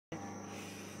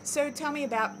So tell me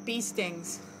about bee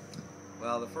stings.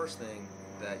 Well, the first thing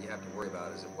that you have to worry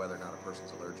about is whether or not a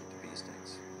person's allergic to bee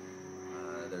stings.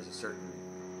 There's a certain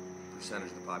percentage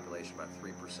of the population, about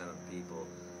 3% of the people,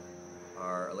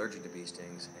 are allergic to bee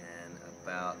stings, and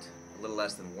about a little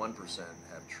less than 1%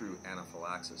 have true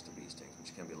anaphylaxis to bee stings,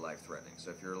 which can be life-threatening.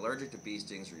 So if you're allergic to bee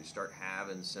stings or you start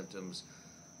having symptoms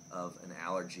of an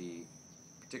allergy,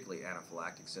 particularly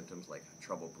anaphylactic symptoms like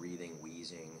trouble breathing,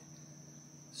 wheezing,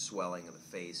 swelling of the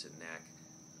face and neck,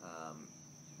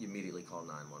 you immediately call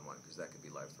 911 because that could be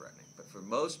life-threatening. But for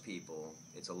most people,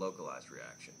 it's a localized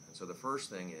reaction. And so the first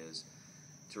thing is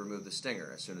to remove the stinger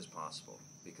as soon as possible,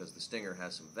 because the stinger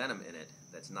has some venom in it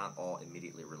that's not all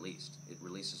immediately released. It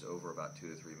releases over about 2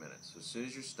 to 3 minutes. So as soon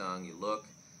as you're stung, you look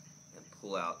and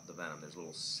pull out the venom. There's a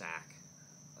little sac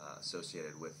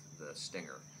associated with the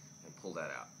stinger, and pull that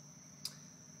out.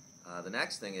 The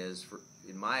next thing is,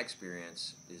 in my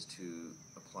experience, is to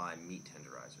apply meat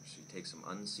tenderizer. So you take some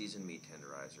unseasoned meat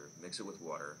tenderizer, mix it with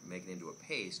water, make it into a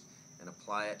paste, and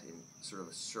apply it in sort of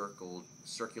a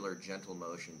circular, gentle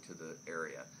motion to the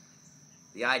area.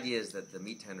 The idea is that the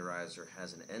meat tenderizer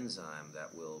has an enzyme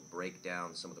that will break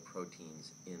down some of the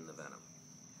proteins in the venom.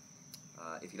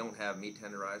 If you don't have meat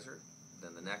tenderizer,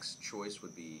 then the next choice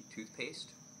would be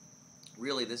toothpaste.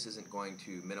 Really, this isn't going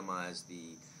to minimize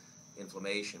the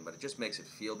inflammation, but it just makes it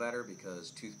feel better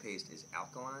because toothpaste is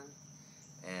alkaline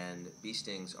and bee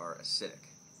stings are acidic.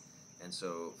 And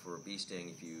so for a bee sting,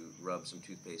 if you rub some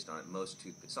toothpaste on it,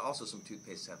 also some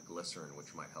toothpastes have glycerin,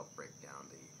 which might help break down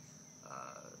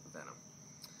the venom.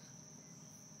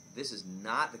 This is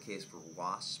not the case for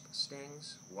wasp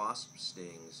stings. Wasp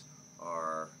stings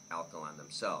are alkaline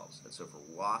themselves, and so for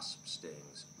wasp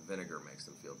stings, vinegar makes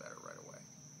them feel better right away.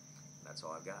 That's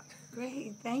all I've got.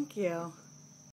 Great, thank you.